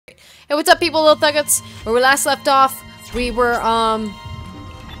Hey, what's up, people, little thuggets? Where we last left off, we were,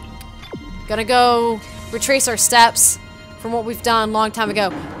 gonna go retrace our steps from what we've done a long time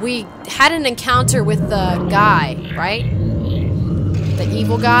ago. We had an encounter with the guy, right? The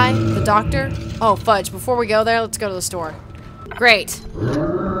evil guy? The doctor? Oh, fudge. Before we go there, let's go to the store. Great.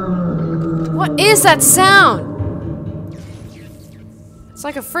 What is that sound? It's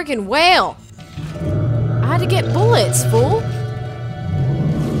like a freaking whale. I had to get bullets, fool.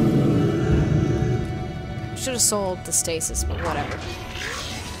 Should have sold the stasis, but whatever.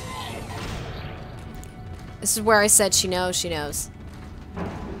 This is where I said she knows, she knows.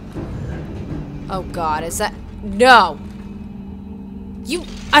 Oh god, is that... No!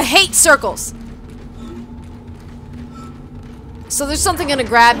 I hate circles! So there's something gonna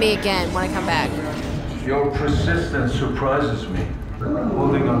grab me again when I come back. Your persistence surprises me.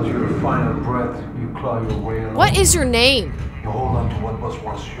 Holding on to your final breath, you claw your way along. What is your name? You hold on to what was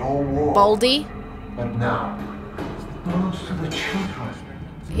once your world. Baldy? And now, it belongs to the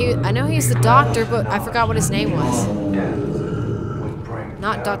children. I know he's the doctor, but I forgot what his name was. Death would bring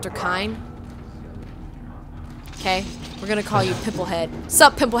Not Dr. Kine. Okay, we're gonna call you Pimple Head.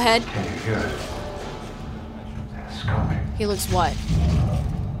 Sup, Pimple Head? Can you hear it? It's coming. He looks what?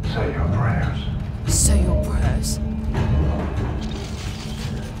 Say your prayers. Say your prayers.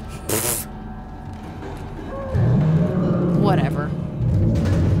 Whatever.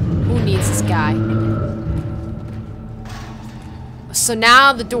 Who needs this guy? So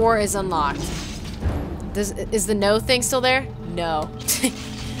now the door is unlocked. Is the no thing still there? No.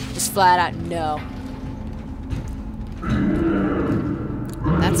 Just flat out no.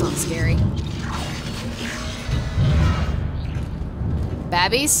 That's not scary.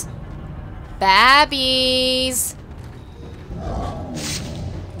 Babbies? Babbies!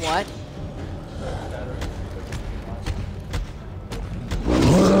 What?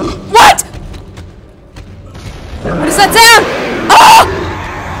 What?! What is that sound?! Oh!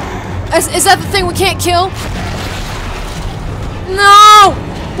 Is that the thing we can't kill? No!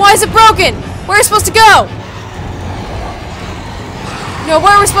 Why is it broken? Where are we supposed to go? No,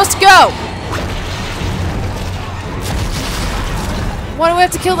 where are we supposed to go? Why do we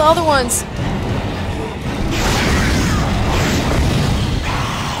have to kill the other ones?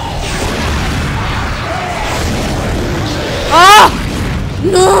 Ah!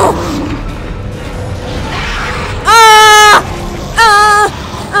 No! Ah! Ah!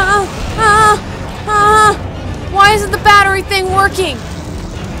 Ah! Ah! Ah! Why isn't the battery thing working?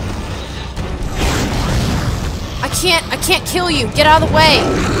 I can't kill you. Get out of the way.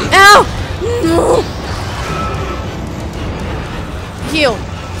 Ow! No! Heal.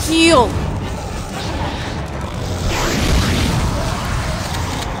 Heal.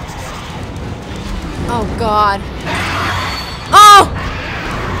 Oh god. Oh!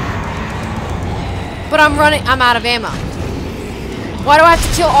 But I'm running. I'm out of ammo. Why do I have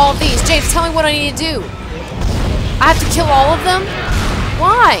to kill all of these? James, tell me what I need to do. I have to kill all of them?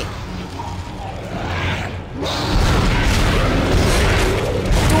 Why?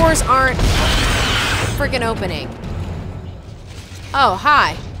 Doors aren't freaking opening. Oh,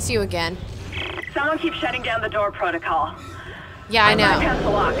 hi. It's you again. Someone keeps shutting down the door protocol. Yeah, I know. Bypass the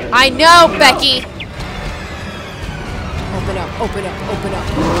lock. I know, Becky! Open up, open up, open up.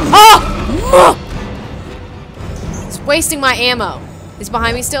 Oh! It's wasting my ammo. Is it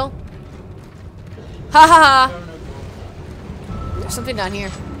behind me still? Ha ha ha! There's something down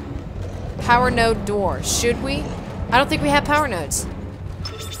here. Power node door. Should we? I don't think we have power nodes.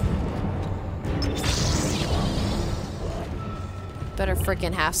 Better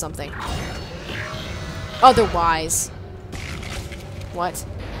freaking have something. Otherwise. What?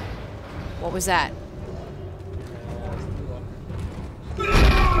 What was that?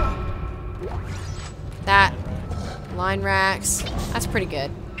 That. Line racks. That's pretty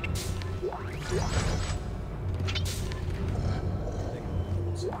good.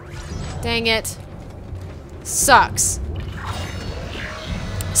 Dang it. Sucks.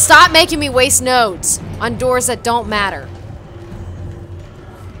 Stop making me waste nodes on doors that don't matter.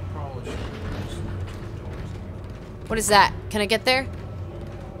 What is that? Can I get there?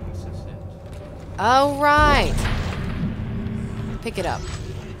 Oh, right. Pick it up.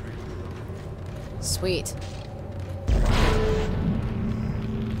 Sweet.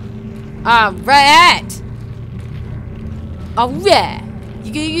 Alright! Alright!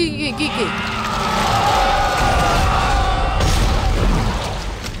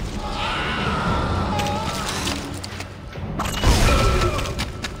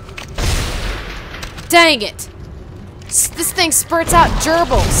 Dang it! This thing spurts out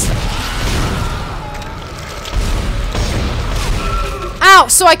gerbils. Ow! Ow!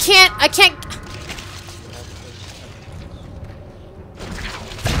 So I can't.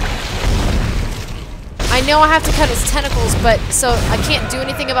 I know I have to cut its tentacles, but so I can't do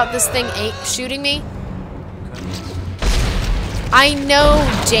anything about this thing shooting me. I know,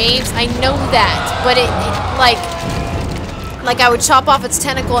 James. I know that, but it like I would chop off its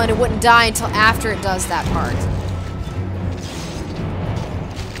tentacle and it wouldn't die until after it does that part.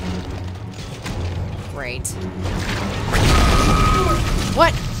 Great.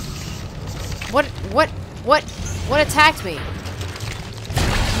 What attacked me?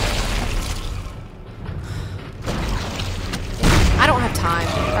 I don't have time.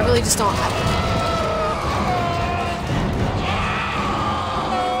 I really just don't have time.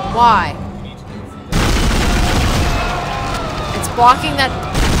 Why? It's blocking that.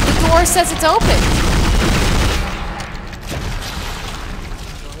 The door says it's open.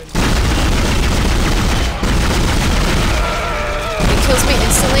 It kills me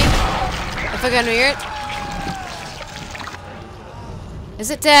instantly if I go near it. Is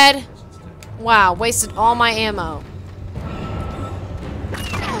it dead? Wow, wasted all my ammo.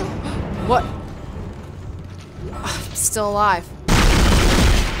 What? I'm still alive.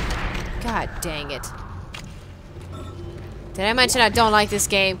 God dang it. Did I mention I don't like this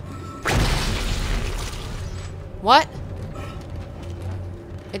game? What?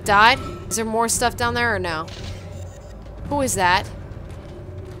 It died? Is there more stuff down there or no? Who is that?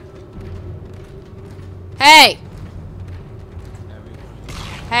 Hey!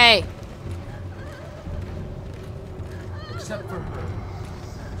 Hey! Except for her.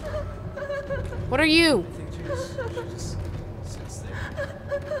 What are you? I think she just sits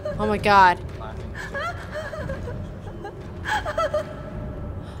there. Oh my god. Laughing.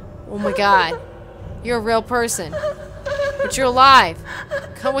 Oh my god. You're a real person. But you're alive.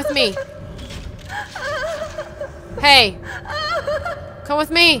 Come with me. Hey! Come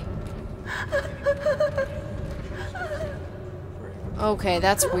with me! Okay,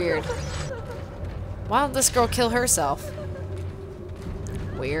 that's weird. Why don't this girl kill herself?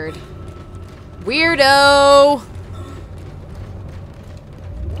 Weird. Weirdo!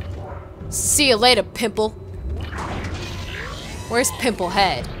 See you later, Pimple. Where's Pimple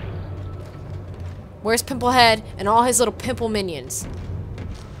Head? Where's Pimple Head and all his little pimple minions?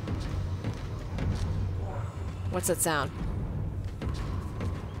 What's that sound?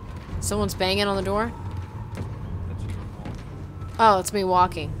 Someone's banging on the door? Oh, it's me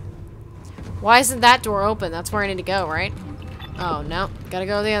walking. Why isn't that door open? That's where I need to go, right? Oh, no. Gotta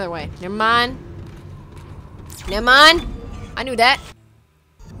go the other way. Never mind. Never mind. I knew that.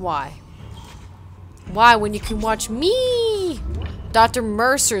 Why? Why when you can watch me? Dr.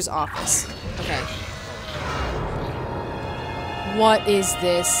 Mercer's office. Okay. What is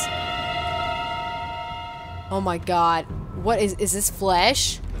this? Oh my god. What is this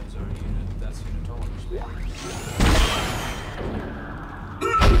flesh? That's unitology.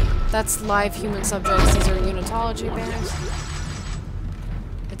 That's live human subjects. These are unitology banners.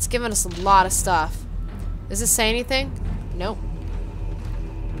 It's giving us a lot of stuff. Does this say anything? Nope.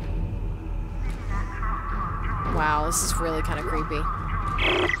 Wow, this is really kind of creepy.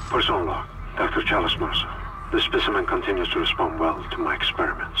 Person log, Dr. Chalice Mercer. The specimen continues to respond well to my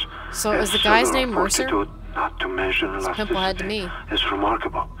experiments. So is the guy's name Mercer? Not to mention It's Pimple Head to me. It's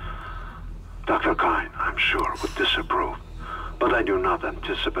remarkable. Dr. Kine, I'm sure, would disapprove. But I do not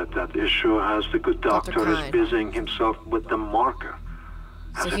anticipate that issue as the good doctor is Kine. busying himself with the marker.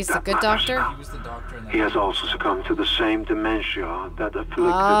 So As he's if the that good matters doctor? now. He was the doctor in that He has also succumbed to the same dementia that afflicted the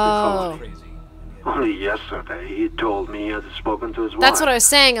Oh. colony. crazy. Only yesterday, he told me he had spoken to his wife. That's what I was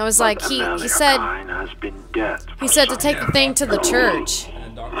saying. I was like, But he Amelia said Kine has been dead he for said to some take the years. thing to the church.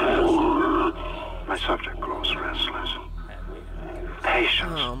 And then Dr. My subject grows restless.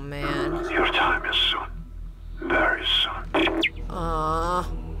 Patience. Oh man. Your time is soon. Very soon. Aw.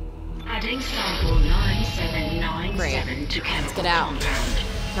 Adding sample 9797 to chemical Let's get out. compound.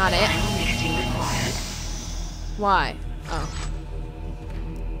 Not it. Final mixing required. Why? Oh.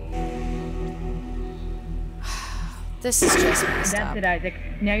 This is just messed That's up. it, Isaac.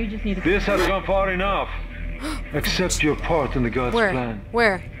 Now you just need to... This has gone far enough. Accept your part in the God's Where? plan.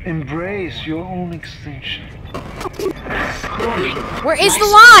 Where? Embrace your own extinction. Warning. Where is the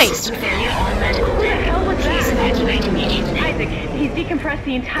Life line? System failure on medical deck. Please evacuate immediately. Isaac, he's decompressed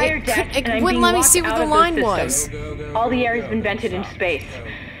the entire deck, It and I'm wouldn't being let me locked see where out the of line those was. systems. All the air's been vented into space.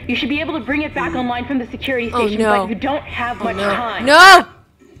 You should be able to bring it back online from the security Oh, station, no. but you don't have much No. time. No!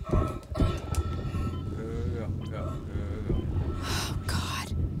 Oh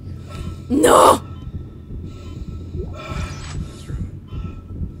god. No! This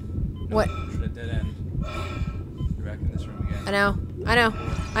room. What? Should have dead end. You're back in this room again. I know. I know.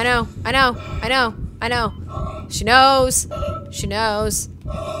 I know. I know. I know. I know. She knows. She knows.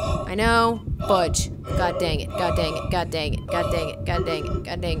 I know. Fudge. God dang it. God dang it. God dang it. God dang it. God dang it.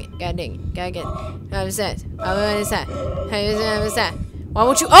 God dang it. God dang it. God dang it. What is that? What is that? What is that? Why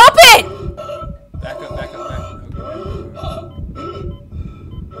won't you open? Back up, back up, back up.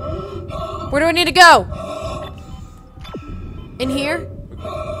 Where do I need to go? In here?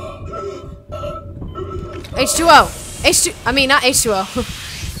 H2O. H2. I mean, not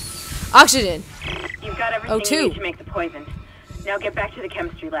H2O. Oxygen. You've got everything O2. you need to make the poison. Now get back to the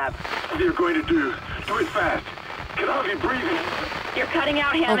chemistry lab. What are you going to do? Do it fast. Can hardly breathe. You're cutting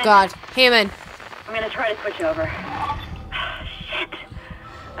out, Hammond. Oh God, Hammond. I'm gonna try to switch over. Shit.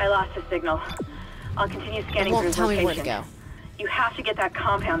 I lost the signal. I'll continue scanning It won't through tell his me where to location. go. You have to get that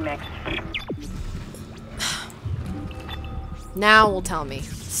compound mixed. Now will tell me.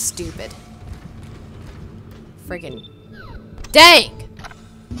 Stupid. Freaking. Dang!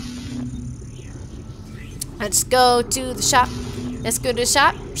 Let's go to the shop. Let's go to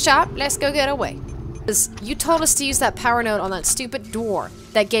the shop. Let's go get away. Because you told us to use that power node on that stupid door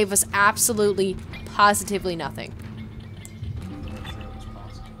that gave us absolutely, positively nothing.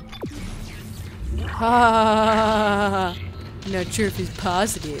 I'm not sure if it's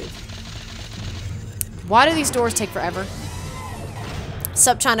positive. Why do these doors take forever?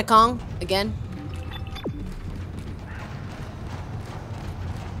 Sup, China Kong? Again?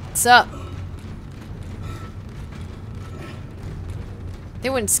 What's up? They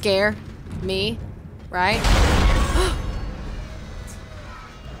wouldn't scare me, right?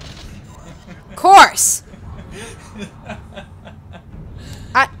 Of course!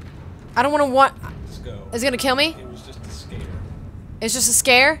 I don't want to Let's go. Is it gonna kill me? It was just a scare. It's just a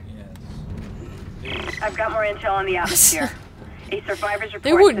scare? Yes. I've got more intel on the atmosphere. A survivor's report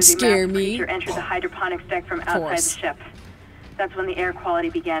They wouldn't says the scare massive me. creature entered the hydroponics deck from outside the course. ship. That's when the air quality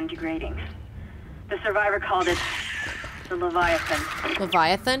began degrading. The survivor called it the Leviathan.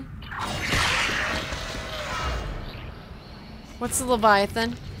 Leviathan? What's a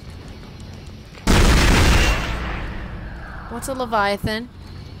Leviathan? What's a Leviathan?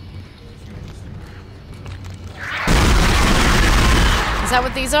 Is that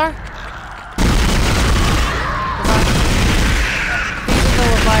what these are? These are the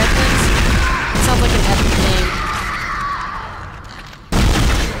Leviathans? It sounds like an epic name.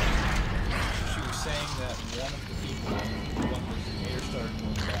 She was saying that one of the people, when the air started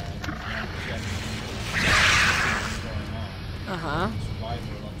going bad, and checking what's going on. Uh-huh.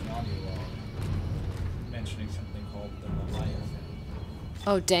 Survivor left an audio log mentioning something called the Leviathan.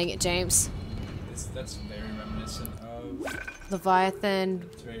 Oh, dang it, James. That's very reminiscent of. Leviathan.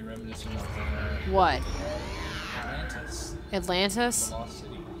 It's very reminiscent of What? Atlantis, Atlantis? the Lost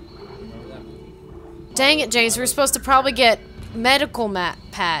City. Remember that movie? Dang it, James. We're supposed to probably get medical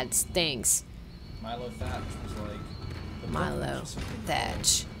pads things. Milo Thatch was like. The Milo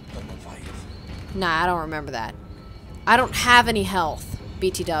Thatch. The Leviathan. Nah, I don't remember that. I don't have any health,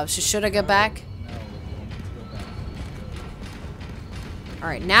 BT Dubs. So should I go back? No, we don't need to go back.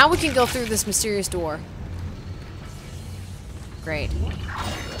 Alright, now we can go through this mysterious door. Great.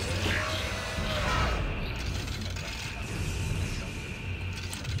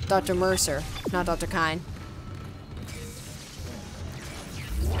 Dr. Mercer, not Dr. Kine.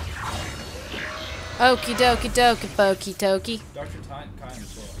 Okie dokie dokie pokey tokie. Dr. Kine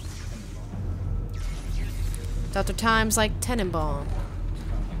as well. Dr. Time's like Tenenbaum.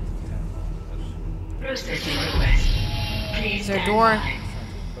 Processing request. Please Is there a stand door? by.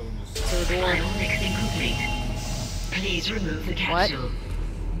 Is there a door? Final mixing complete. Please remove the capsule.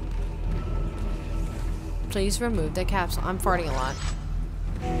 Please remove the capsule. I'm farting a lot.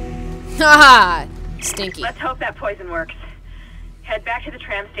 Haha! Stinky. Let's hope that poison works. Head back to the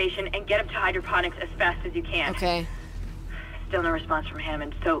tram station and get up to hydroponics as fast as you can. Okay. Still no response from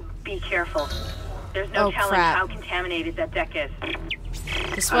Hammond, so be careful. There's no Oh, telling crap. how contaminated that deck is.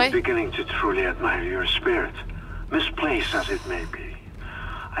 This I'm way? beginning to truly admire your spirit, misplaced as it may be.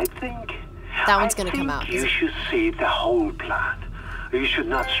 I think That one's gonna come out. You should see the whole plan. You should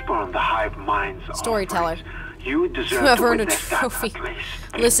not spurn the hive minds. Storyteller. offerings. You deserve Whoever to earned a witness that trophy. at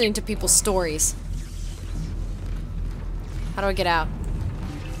least. Listening to people's stories. How do I get out?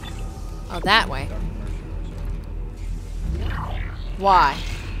 Oh, that way. Why?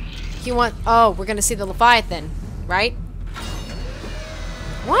 He want? Oh, we're gonna see the Leviathan, right?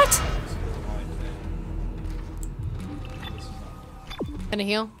 What? Gonna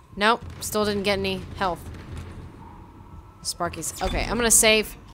heal? Nope. Still didn't get any health. Sparky's. Okay, I'm gonna save.